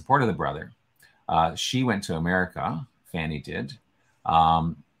the brother. She went to America. Fanny did.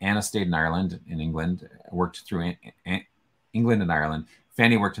 Anna stayed in Ireland, in England, worked through England and Ireland.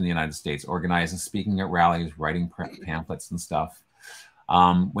 Fanny worked in the United States, organizing, speaking at rallies, writing pamphlets and stuff.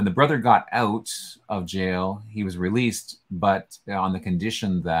 When the brother got out of jail, he was released, but on the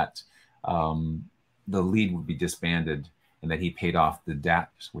condition that the lead would be disbanded and that he paid off the debt,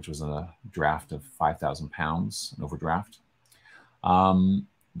 which was a draft of £5,000, an overdraft.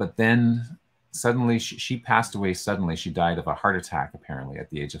 But then suddenly she passed away. Suddenly she died of a heart attack, apparently at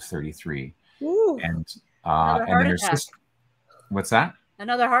the age of 33. Ooh, and another heart then her attack. sister, what's that?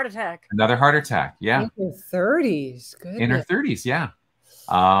 Another heart attack. Another heart attack. Yeah. In her 30s. Goodness. In her 30s. Yeah.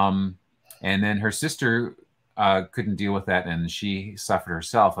 And then her sister couldn't deal with that, and she suffered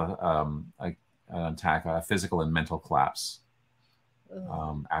herself an attack, a physical and mental collapse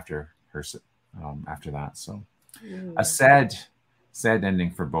after that. So a sad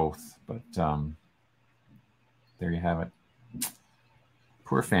ending for both, but there you have it.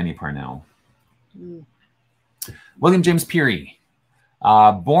 Poor Fanny Parnell. William James Peary,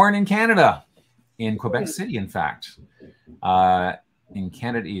 born in Canada, in Quebec City, in fact, in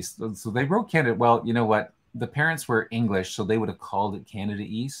Canada East. So they wrote Canada. Well, you know what? The parents were English, so they would have called it Canada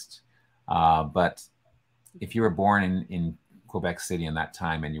East. But if you were born in Quebec City in that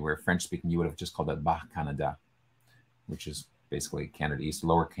time and you were French speaking, you would have just called it Bas Canada, which is basically Canada East,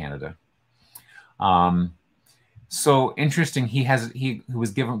 Lower Canada. So interesting. He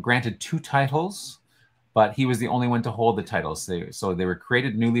was granted 2 titles, but he was the only one to hold the titles. So they were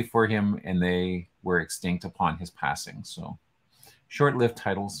created newly for him, and they were extinct upon his passing. So short-lived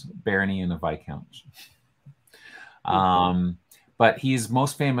titles, barony and a viscount. But he's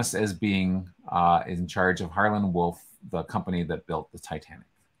most famous as being in charge of Harland Wolff, the company that built the Titanic.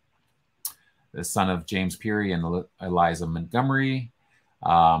 The son of James Peary and Eliza Montgomery.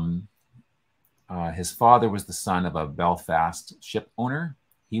 His father was the son of a Belfast ship owner.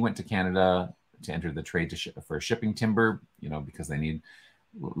 He went to Canada to enter the trade for shipping timber, because they need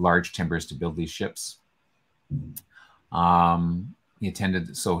large timbers to build these ships. He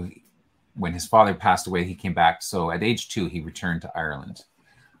attended, so when his father passed away, he came back. So at age 2, he returned to Ireland,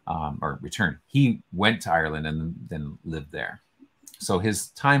 He went to Ireland and then lived there. So his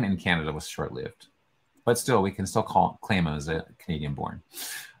time in Canada was short-lived, but still, we can still claim him as a Canadian-born.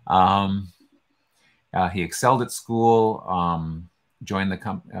 He excelled at school, joined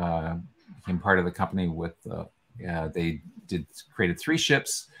the became part of the company with, they created 3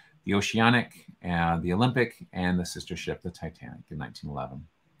 ships, the Oceanic, the Olympic, and the sister ship, the Titanic, in 1911.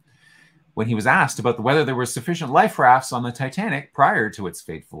 When he was asked about whether there were sufficient life rafts on the Titanic prior to its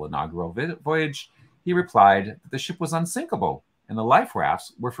fateful inaugural voyage, he replied that the ship was unsinkable and the life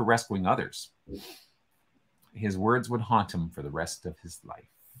rafts were for rescuing others. His words would haunt him for the rest of his life.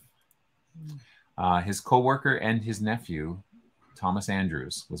 His co-worker and his nephew, Thomas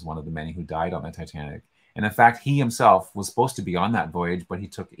Andrews, was one of the many who died on the Titanic. And in fact, he himself was supposed to be on that voyage, but he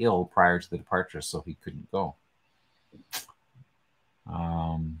took ill prior to the departure, so he couldn't go.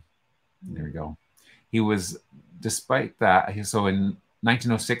 There we go. He was, despite that, so in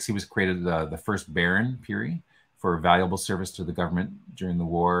 1906, he was created the first Baron Peary for valuable service to the government during the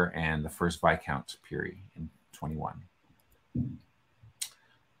war, and the first Viscount Peary in 21.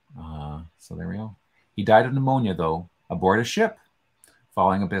 So there we go. He died of pneumonia, though, aboard a ship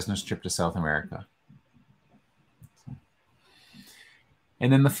following a business trip to South America.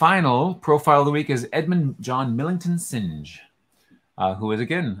 And then the final profile of the week is Edmund John Millington Synge, who is,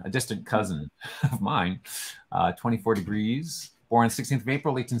 again, a distant cousin of mine, 24 degrees, born 16th of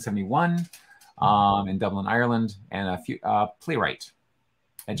April, 1871, in Dublin, Ireland, and a playwright.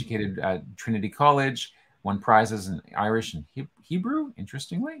 Educated at Trinity College, won prizes in Irish and Hebrew,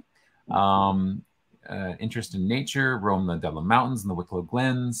 interestingly. Interest in nature, roamed the Dublin Mountains and the Wicklow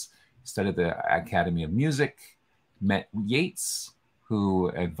Glens, studied the Academy of Music, met Yeats, who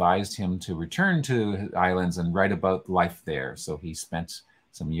advised him to return to his islands and write about life there. So he spent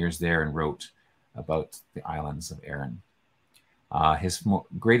some years there and wrote about the islands of Arran. His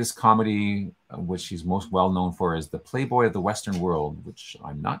greatest comedy, which he's most well known for, is The Playboy of the Western World, which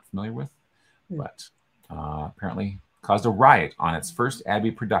I'm not familiar with, but apparently caused a riot on its first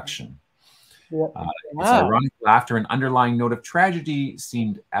Abbey production. Its ironic laughter and underlying note of tragedy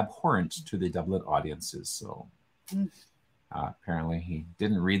seemed abhorrent to the Dublin audiences. So apparently he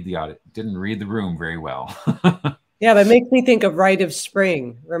didn't read the room very well. Yeah, that makes me think of Rite of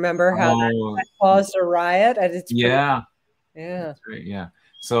Spring. Remember how that caused a riot at its yeah. Yeah. That's right, yeah.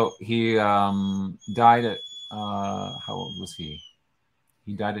 So he died at how old was he?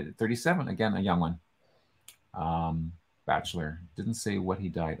 He died at 37, again, a young one. Bachelor. Didn't say what he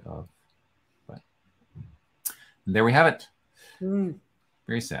died of. But there we have it.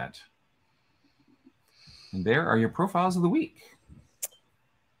 Very sad. And there are your profiles of the week.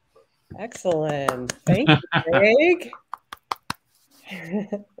 Excellent. Thank you, Greg.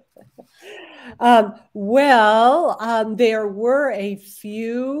 There were a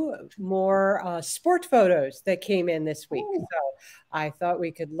few more sport photos that came in this week. Ooh. So I thought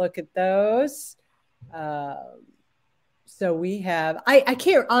we could look at those. So we have, I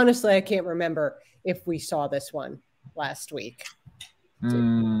can't, honestly, I can't remember if we saw this one last week.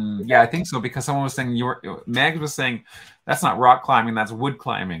 Yeah, I think so, because someone was saying Meg was saying that's not rock climbing, that's wood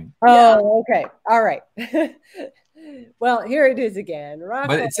climbing. Oh, okay. All right. Well, here it is again. Rock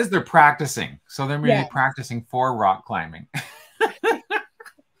but it says they're practicing. So they're maybe practicing for rock climbing.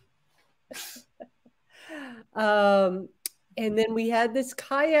 And then we had this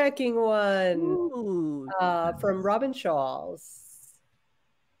kayaking one from Robin Shaw's.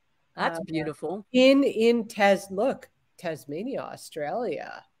 That's beautiful. In Tasmania,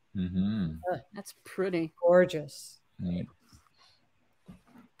 Australia. That's pretty. Gorgeous.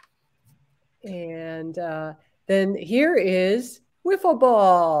 And then here is wiffle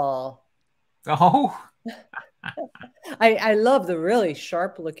ball. Oh. I love the really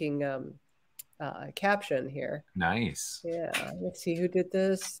sharp looking caption here. Nice. Yeah. Let's see who did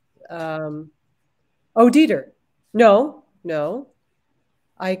this. Oh, Dieter. No.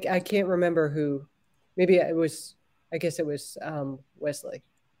 I can't remember who. Maybe it was, I guess it was Wesley.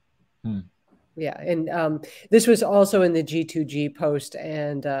 Yeah. And this was also in the G2G post,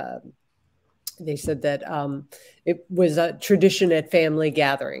 and they said that it was a tradition at family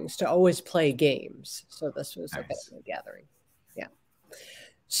gatherings to always play games. So this was a family gathering. Yeah.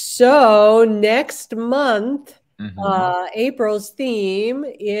 So next month, April's theme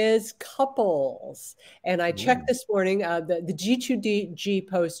is couples. And I checked this morning, the G2G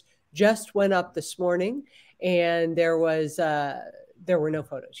post just went up this morning, and there were no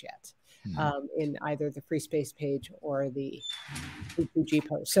photos yet in either the free space page or the G2G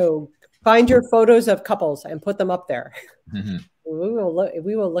post. So find your photos of couples and put them up there. We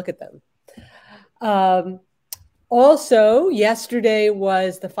will look at them. Also, yesterday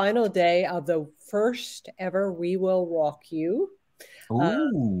was the final day of the first ever We Will Rock You.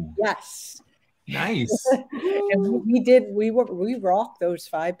 Yes. Nice. And we rocked those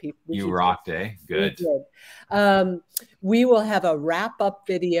 5 people. You rocked, eh? Good. We will have a wrap-up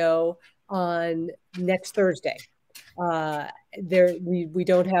video on next Thursday. We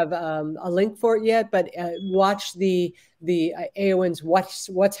don't have a link for it yet, but watch the AON's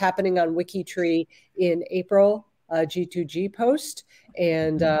what's happening on WikiTree in April G2G post,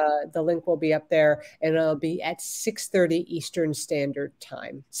 and the link will be up there, and it'll be at 6:30 Eastern Standard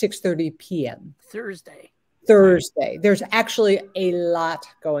Time, 6:30 p.m. Thursday. There's actually a lot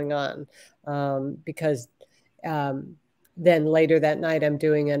going on because then later that night I'm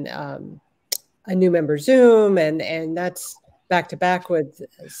doing a new member Zoom, and that's back to back with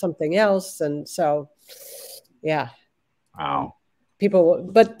something else, and so yeah. Wow. People,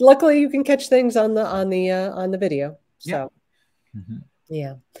 but luckily you can catch things on the video. So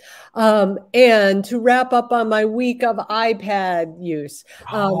yeah. And to wrap up on my week of iPad use.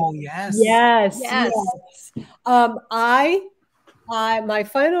 Yes. My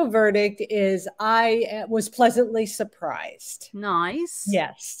final verdict is I was pleasantly surprised. Nice.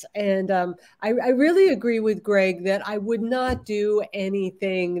 Yes. And I really agree with Greg that I would not do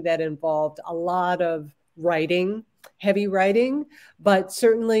anything that involved a lot of heavy writing, but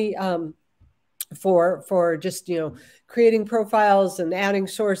certainly for just, creating profiles and adding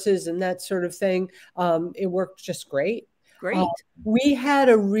sources and that sort of thing, it worked just great. Great. We had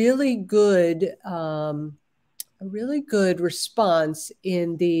a really good response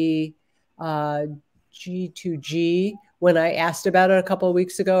in the G2G when I asked about it a couple of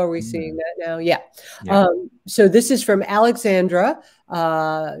weeks ago. Are we seeing that now? Yeah. So this is from Alexandra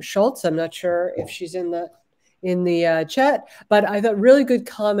Schultz. I'm not sure if she's in the chat, but I thought really good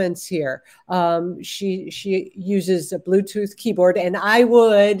comments here. She uses a Bluetooth keyboard, and I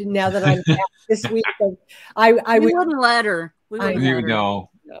would, now that I'm back this week, I wouldn't let her. We wouldn't let her.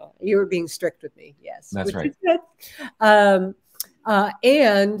 No, you were being strict with me. Yes, that's right.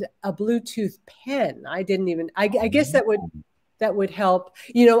 And a Bluetooth pen. I didn't even. I guess that would help.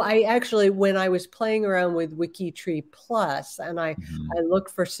 I actually, when I was playing around with WikiTree Plus, and I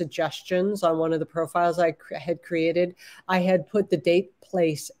looked for suggestions on one of the profiles I had created, I had put the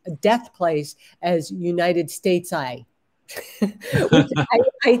death place as United States I. Which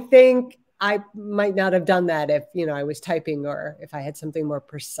I think I might not have done that if I was typing, or if I had something more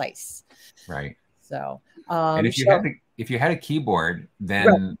precise. Right. So, and if you had a keyboard,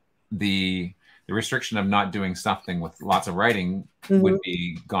 then the restriction of not doing something with lots of writing would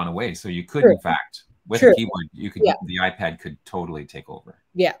be gone away. So you could, in fact, with a keyboard, the iPad could totally take over.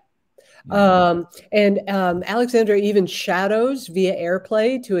 Yeah. Alexandra even shadows via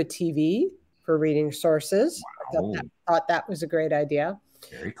AirPlay to a TV for reading sources. Wow. I thought that was a great idea.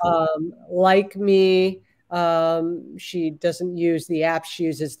 Very cool. Like me, she doesn't use the app. She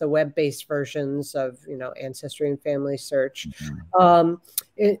uses the web-based versions of, Ancestry and Family Search.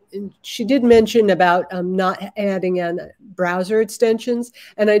 She did mention about not adding in browser extensions.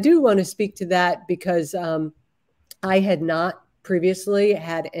 And I do want to speak to that because I had not previously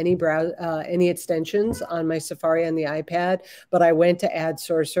had any extensions on my Safari on the iPad, but I went to add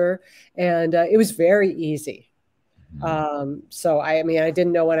Sorcerer, and it was very easy. So I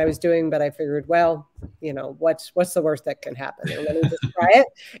didn't know what I was doing, but I figured, well, what's the worst that can happen? And let me just try it.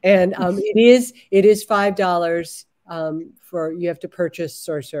 And it is $5 you have to purchase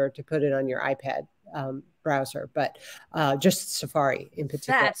Sorcerer to put it on your iPad browser, but just Safari in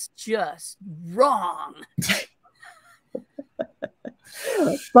particular. That's just wrong.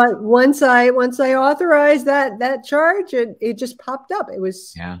 But once I authorized that charge, it just popped up. It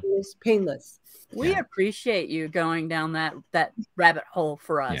was painless. We appreciate you going down that rabbit hole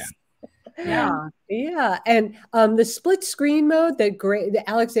for us. Yeah. And the split screen mode that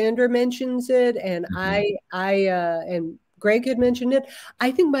Alexandra mentions it, and I and Greg had mentioned it.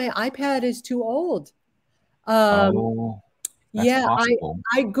 I think my iPad is too old. That's possible.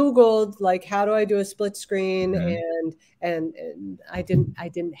 I Googled like how do I do a split screen, and I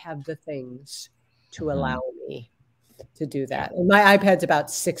didn't have the things to allow me to do that. And my iPad's about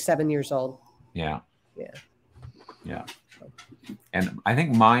 6-7 years old. Yeah. And I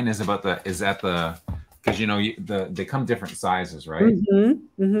think mine is because they come different sizes, right?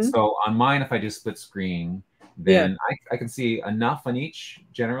 So on mine, if I do split screen, then I can see enough on each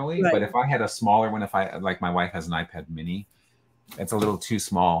generally. Right. But if I had a smaller one, like my wife has an iPad mini, it's a little too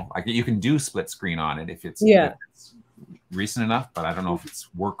small. Like you can do split screen on it if it's recent enough, but I don't know if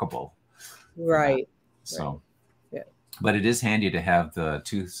it's workable. Right. So, but it is handy to have the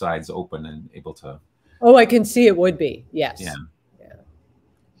two sides open and able to. Oh, I can see it would be. Yes. Yeah.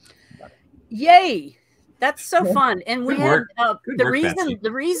 Yay. That's so fun. And we had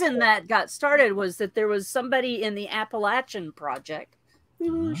the reason that got started was that there was somebody in the Appalachian Project,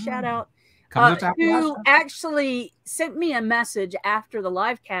 shout out, who actually sent me a message after the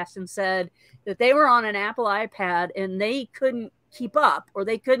live cast and said that they were on an Apple iPad and they couldn't keep up, or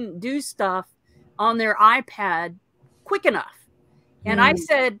they couldn't do stuff on their iPad quick enough. And I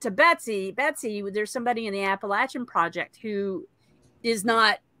said to Betsy, there's somebody in the Appalachian Project who is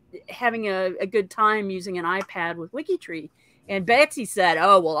not having a good time using an iPad with WikiTree. And Betsy said,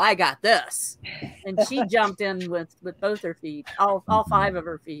 "Oh, well, I got this." And she jumped in with both her feet, all 5 of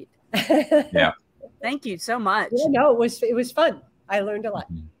her feet. Yeah. Thank you so much. Yeah, no, it was fun. I learned a lot.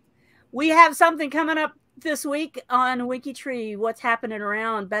 We have something coming up this week on WikiTree. What's happening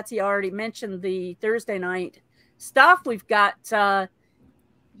around? Betsy already mentioned the Thursday night stuff. We've got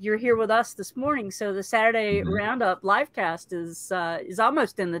you're here with us this morning, so the Saturday Roundup livecast is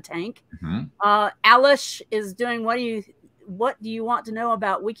almost in the tank. Alice is doing what do you want to know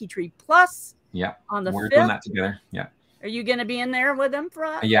about WikiTree Plus? Yeah, on the 5th. We're doing that together. Yeah. Are you going to be in there with them for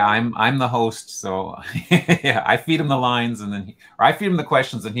us? Yeah, I'm the host, so I feed him the lines, and then I feed him the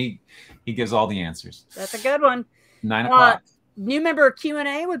questions, and he gives all the answers. That's a good one. 9 o'clock. New member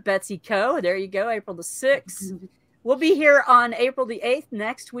Q&A with Betsy Coe. There you go, April the 6th. We'll be here on April the 8th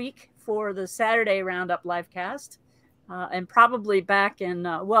next week for the Saturday Roundup livecast, and probably back in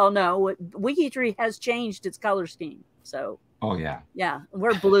WikiTree has changed its color scheme. So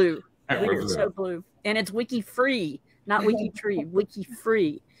we're blue. We're so blue, and it's Wiki free. Not WikiTree, Wiki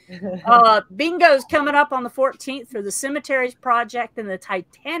free. Bingo's coming up on the 14th for the Cemeteries Project and the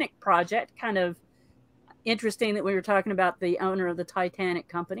Titanic Project. Kind of interesting that we were talking about the owner of the Titanic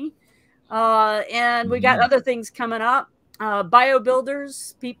company. And we got other things coming up. Bio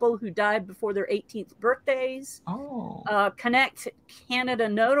builders, people who died before their 18th birthdays. Connect Canada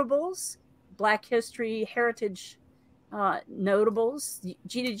Notables, Black History Heritage Notables,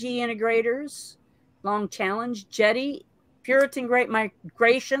 G2G Integrators, Long Challenge, Jetty, Puritan Great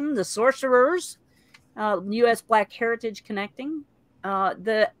Migration, the Sorcerers, U.S. Black Heritage Connecting,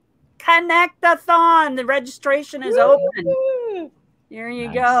 the Connect-a-thon. The registration is open. There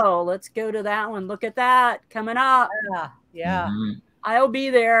you go. Let's go to that one. Look at that coming up. Yeah. I'll be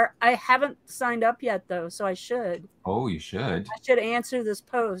there. I haven't signed up yet, though, so I should. Oh, you should. I should answer this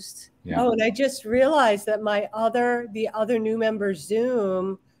post. Yeah. Oh, and I just realized that the other new members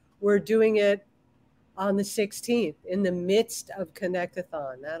Zoom, we're doing it on the 16th in the midst of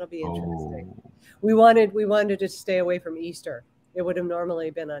Connect-a-thon. That'll be interesting. We wanted to stay away from Easter. It would have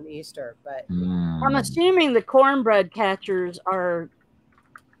normally been on Easter, but I'm assuming the cornbread catchers are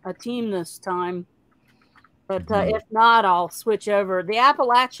a team this time. But if not, I'll switch over. The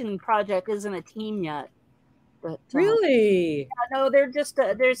Appalachian Project isn't a team yet. But really, no,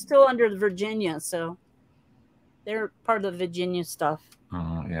 they're still under Virginia, so they're part of the Virginia stuff.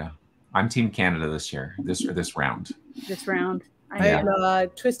 Yeah, I'm Team Canada this year. This round. This round, I'm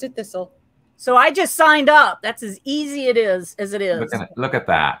Twisted Thistle. So I just signed up. That's as easy it is as it is. Look at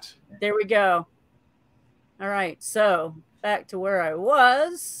that. There we go. All right, so back to where I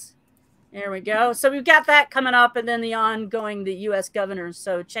was. There we go. So we've got that coming up, and then the ongoing the U.S. governors.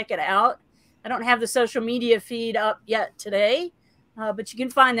 So check it out. I don't have the social media feed up yet today, but you can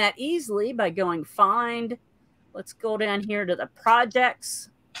find that easily by going find. Let's go down here to the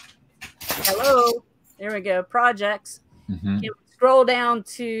projects. Hello. There we go. Projects. Scroll down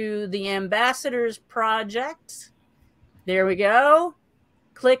to the ambassadors project. There we go.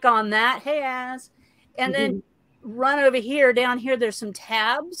 Click on that. Hey, and then run over here. Down here, there's some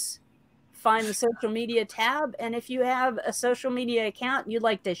tabs. Find the social media tab. And if you have a social media account and you'd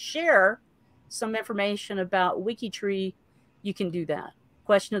like to share some information about WikiTree, you can do that.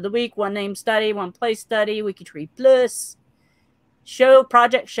 Question of the week, one name study, one place study, WikiTree Plus,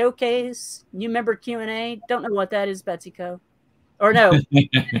 project showcase, new member Q&A. Don't know what that is, Betsy Co. Or no.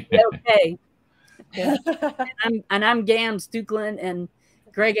 Okay. Yeah. And I'm Gam Stuklin and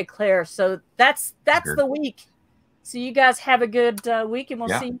Greg Eclair. So that's the week. So you guys have a good week, and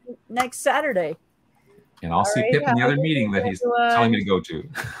we'll see you next Saturday. And I'll see Pip in the other meeting that he's telling me to go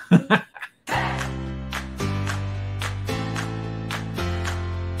to.